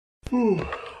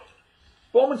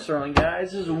Bowman Sterling,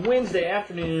 guys. This is Wednesday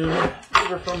afternoon.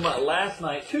 These are from last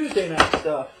night, Tuesday night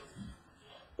stuff.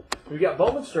 We got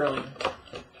Bowman Sterling.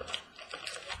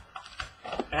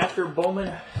 After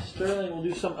Bowman Sterling, we'll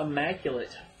do some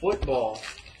Immaculate Football.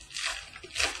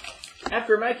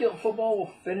 After Immaculate Football,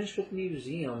 we'll finish with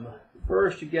Museum.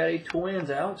 First, you got a Twins,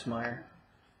 Alex Meyer.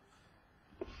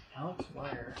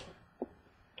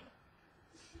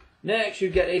 Next,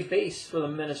 you've got a base for the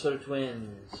Minnesota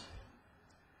Twins.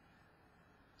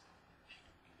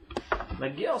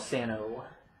 Miguel Sano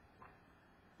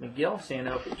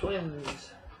for the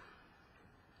Twins.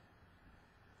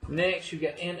 Next, you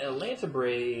got an Atlanta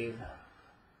Brave,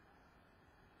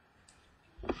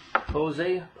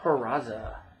 Jose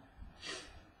Peraza.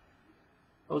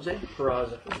 For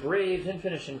the Braves, and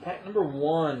finishing pack number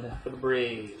 1 for the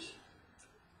Braves.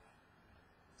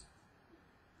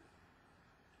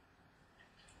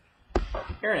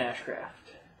 Aaron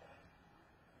Ashcraft.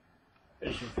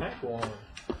 Finishing pack 1.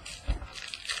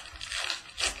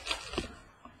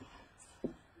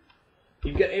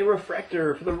 You've got a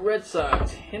refractor for the Red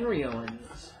Sox, Henry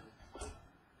Owens.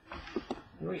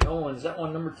 That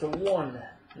one numbered to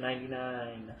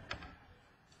 199.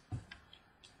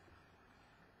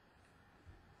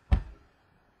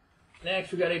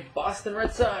 Next, we got a Boston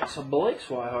Red Sox, Blake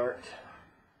Swihart.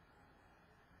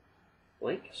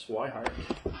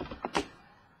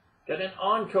 Got an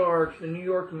on-card for the New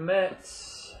York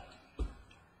Mets.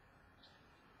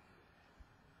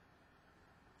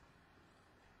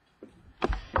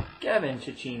 Gavin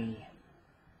Cecchini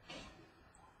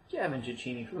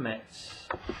for the Mets.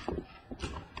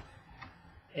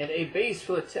 And a base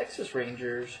for the Texas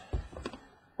Rangers.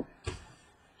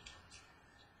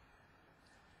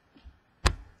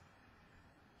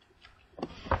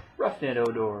 Roughneck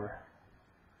Odor.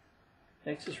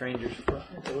 Texas Rangers,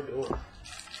 Roughneck Odor.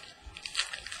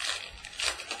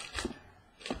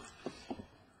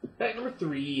 Pack number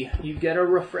 3, you've got a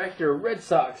refractor, Red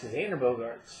Sox, Xander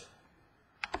Bogaerts.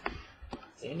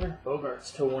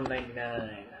 To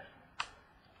 199.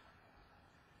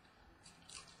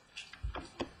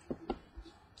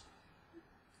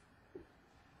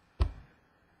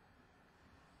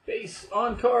 Base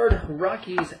on card,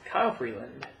 Rockies, Kyle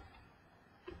Freeland.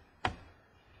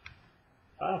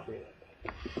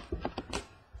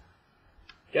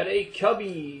 Got a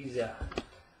Cubbies.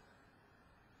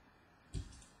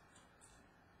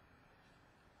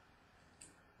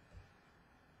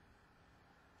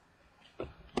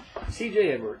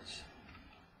 CJ Edwards.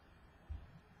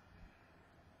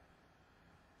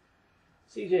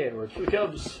 For the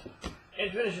Cubs.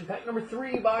 And finishing pack number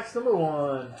 3, box number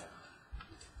 1.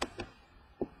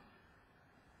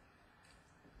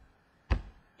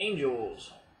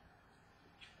 Angels.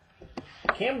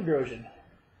 Cam Bedrosian.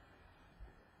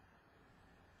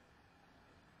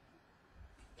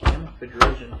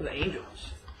 For the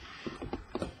Angels.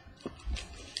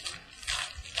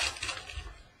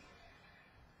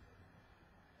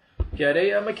 Got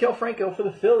a Maikel Franco for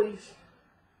the Phillies.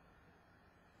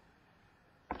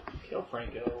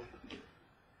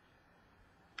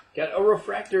 Got a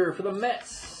refractor for the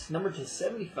Mets, number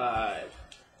 275.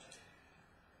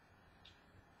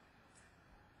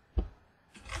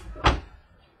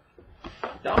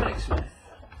 Dominic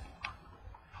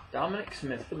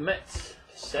Smith for the Mets,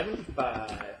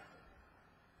 75.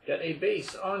 Got a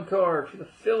base on card for the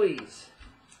Phillies.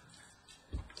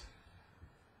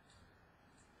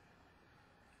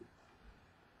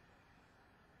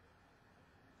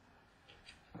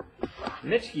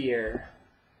 Mitch Gier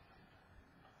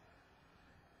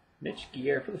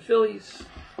for the Phillies.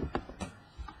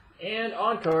 And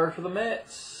on card for the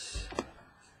Mets.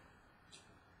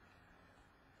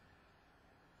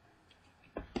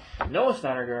 Noah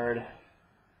Syndergaard.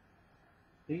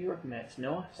 New York Mets,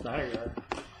 Noah Syndergaard.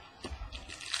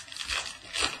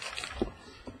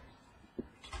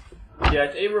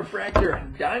 Got a refractor,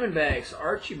 Diamondbacks,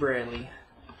 Archie Bradley.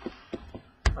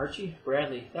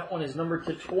 That one is numbered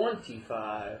to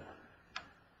 25.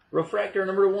 Refractor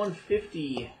number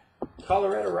 150,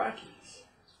 Colorado Rockies.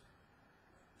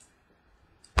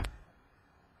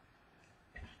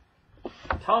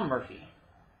 Tom Murphy.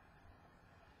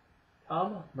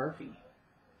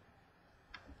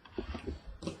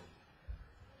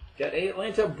 Got a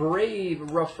Atlanta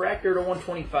Brave, refractor to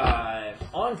 125.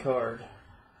 On card,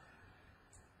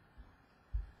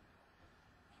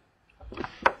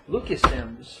 Lucas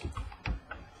Sims.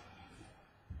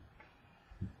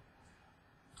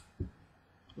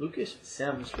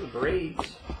 For the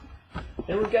Braves.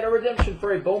 Then we've got a redemption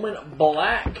for a Bowman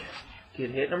Black.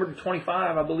 Kid hit number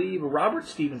 25, I believe. Robert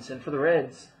Stevenson for the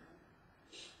Reds.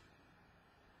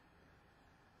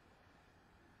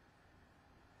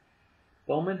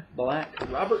 Bowman Black,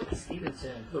 Robert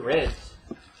Stevenson for the Reds.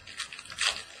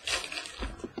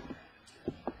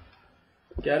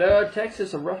 Got a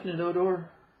Texas, a Ruffin and Odor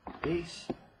base.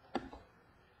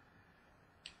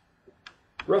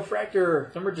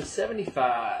 Refractor, number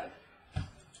 /75.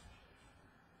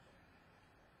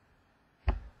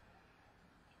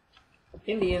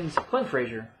 Indians, Clint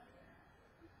Frazier.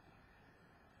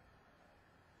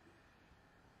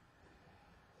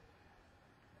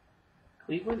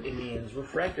 Cleveland Indians,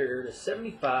 refractor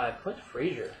 /75, Clint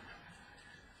Frazier.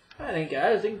 I think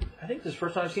this is the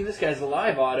first time I've seen this guy's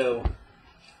live auto.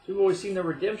 We've always seen the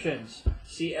redemptions.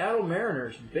 Seattle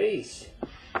Mariners, base,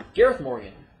 Gareth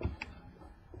Morgan.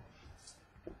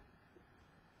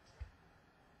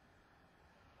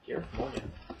 Gareth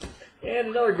Morgan. And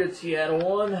another good Seattle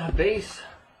one, base,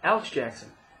 Alex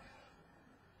Jackson.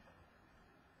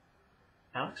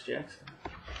 Alex Jackson.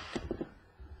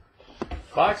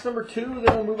 Box number 2,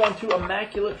 then we'll move on to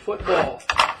Immaculate Football.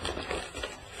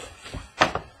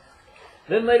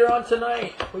 Then later on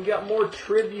tonight, we've got more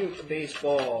Tribute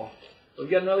Baseball. We've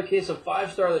got another case of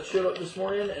 5-star that showed up this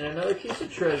morning, and another case of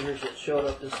Treasures that showed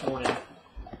up this morning.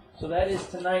 So that is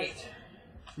tonight.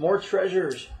 More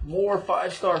Treasures, more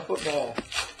 5-star football,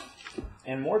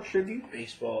 and more Tribute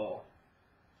Baseball.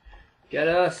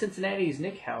 Got Cincinnati's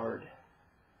Nick Howard.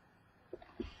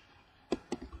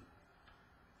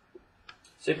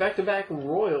 Say back-to-back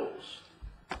Royals.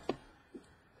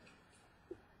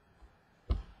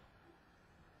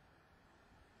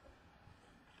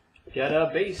 Got a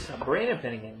base, Brandon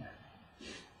Finnegan.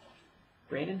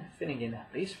 Brandon Finnegan,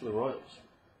 base for the Royals.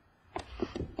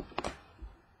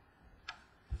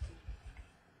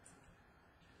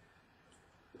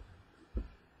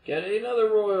 Got another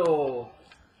Royal.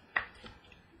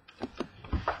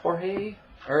 Jorge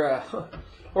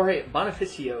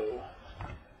Bonifacio.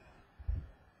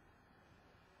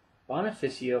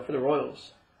 Bonifacio for the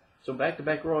Royals. So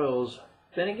back-to-back Royals,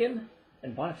 Finnegan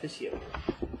and Bonifacio.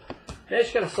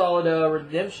 Next, got a solid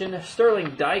redemption.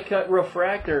 Sterling die-cut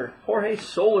refractor. Jorge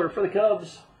Soler for the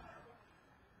Cubs.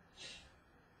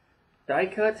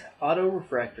 Die-cut auto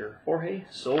refractor. Jorge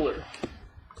Soler.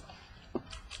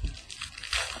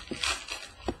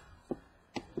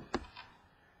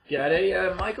 Got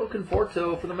a Michael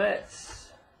Conforto for the Mets.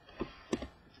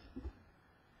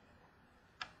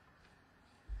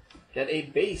 Got a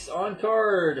base on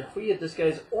card. We hit this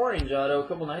guy's orange auto a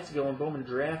couple nights ago in Bowman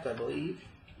Draft, I believe.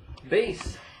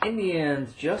 Base,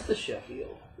 Indians, Justice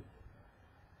Sheffield.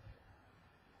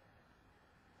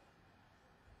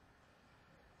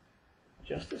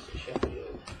 Justice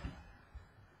Sheffield.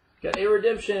 Got a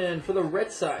redemption for the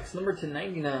Red Sox, number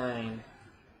 /99.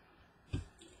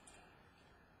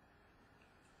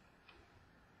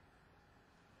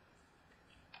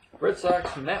 Red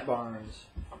Sox, Matt Barnes.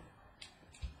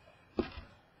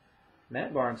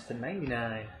 Matt Barnes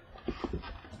 /99.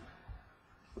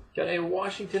 Got a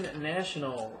Washington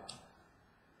National.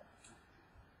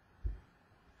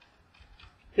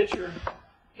 Pitcher,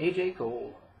 A.J.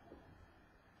 Cole.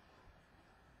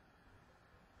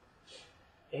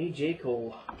 A.J.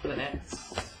 Cole for the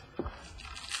Nets.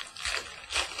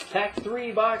 Pack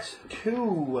 3, box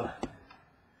 2.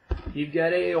 You've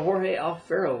got a Jorge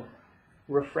Alfaro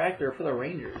refractor for the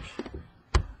Rangers.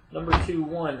 Number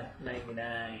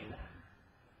 2/199.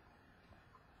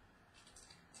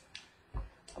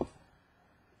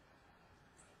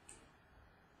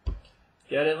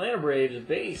 Got Atlanta Braves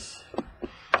base,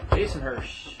 Jason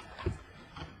Hirsch.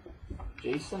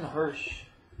 Jason Hirsch.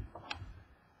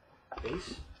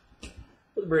 Base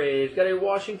for the Braves. Got a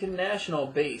Washington National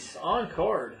base on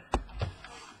card.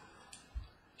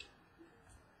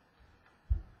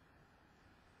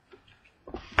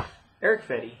 Eric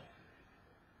Fetty.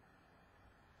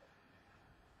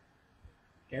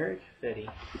 Eric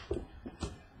Fetty.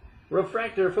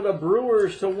 Refractor for the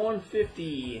Brewers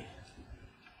 /150.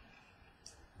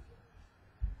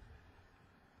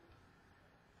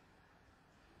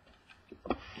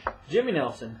 Jimmy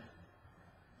Nelson.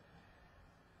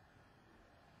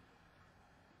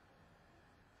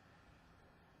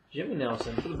 Jimmy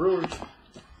Nelson for the Brewers.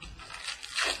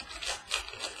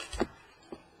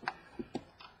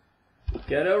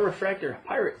 Got a refractor,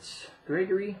 Pirates,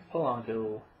 Gregory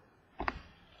Polanco.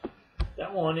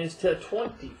 That one is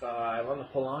 /25 on the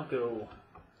Polanco.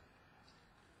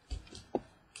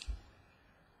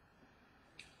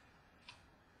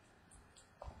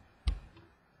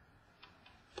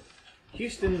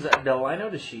 Houston's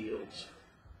Delino DeShields.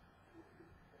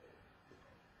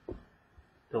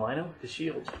 Delino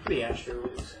DeShields for the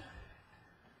Astros.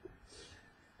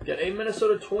 Got a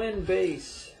Minnesota Twin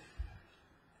base.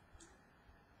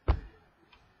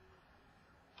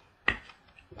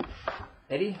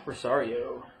 Eddie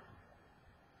Rosario.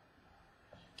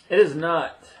 It is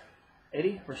not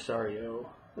Eddie Rosario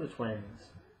for the Twins.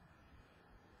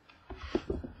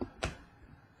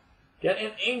 Got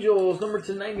an Angels, number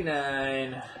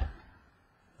 /99.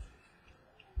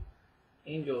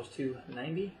 Angels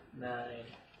 /99.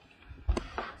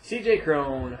 CJ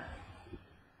Crone.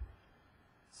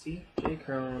 CJ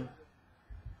Crone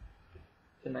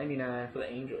 /99 for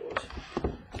the Angels.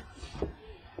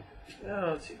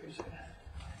 Oh, let's see. Where's it?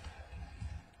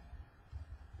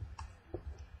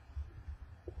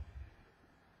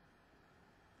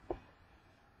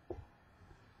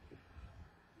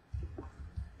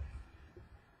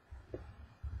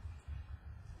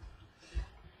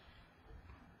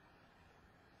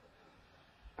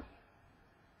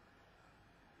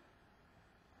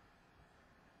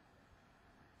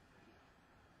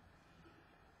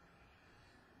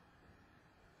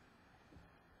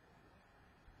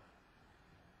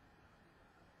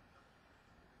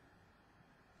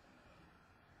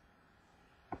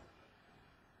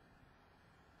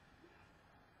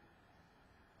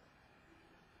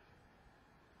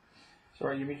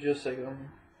 Sorry, give me just a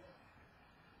second.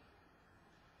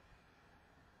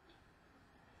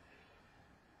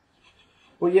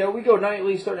 Well, yeah, we go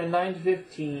nightly starting at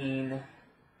 9:15,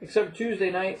 except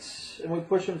Tuesday nights, and we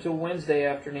push them to Wednesday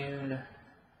afternoon.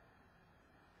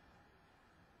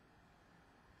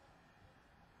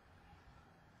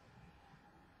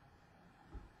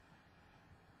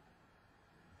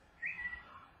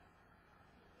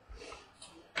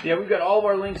 Yeah, we've got all of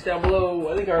our links down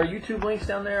below. I think our YouTube link's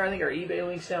down there. I think our eBay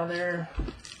link's down there.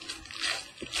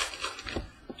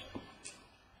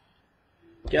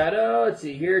 Got, let's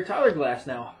see here, Tyler Glass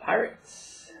now,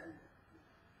 Pirates.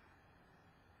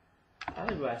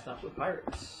 Tyler Glass now for the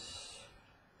Pirates.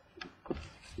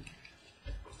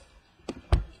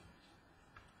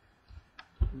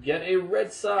 Get a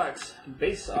Red Sox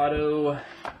base auto,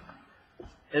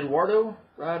 Eduardo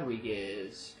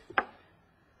Rodriguez.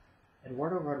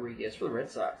 Eduardo Rodriguez for the Red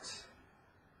Sox.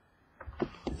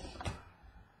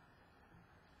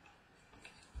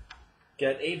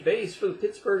 Got a base for the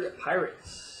Pittsburgh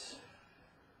Pirates.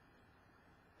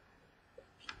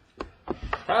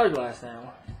 Tyler Glass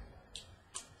now.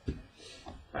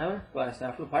 Tyler Glass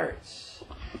now for the Pirates.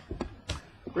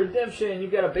 Redemption,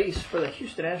 you've got a base for the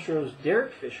Houston Astros,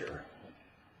 Derek Fisher.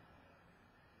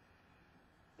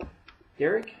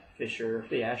 Derek Fisher for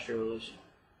the Astros.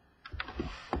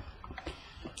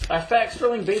 Fact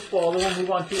Sterling Baseball, then we'll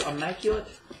move on to Immaculate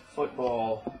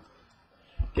Football.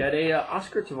 Got a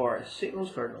Oscar Tavares, St. Louis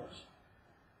Cardinals.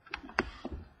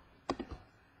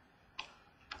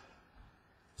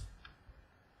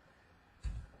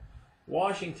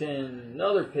 Washington,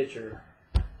 another pitcher.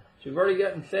 So we've already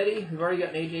gotten Fetty, we've already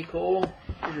gotten AJ Cole.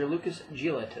 Here's your Lucas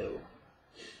Giolito.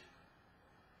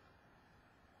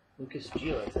 Lucas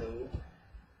Giolito.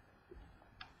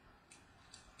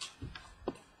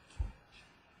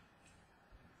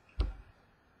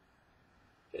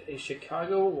 A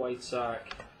Chicago White Sox.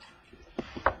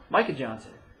 Micah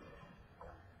Johnson.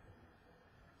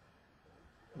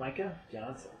 Micah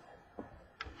Johnson.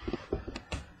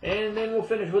 And then we'll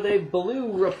finish with a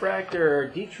blue refractor.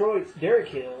 Detroit's Derek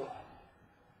Hill.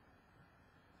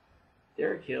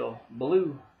 Derek Hill.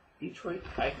 Blue. Detroit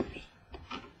Tigers.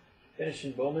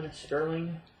 Finishing Bowman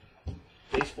Sterling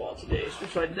Baseball today. So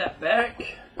slide that back.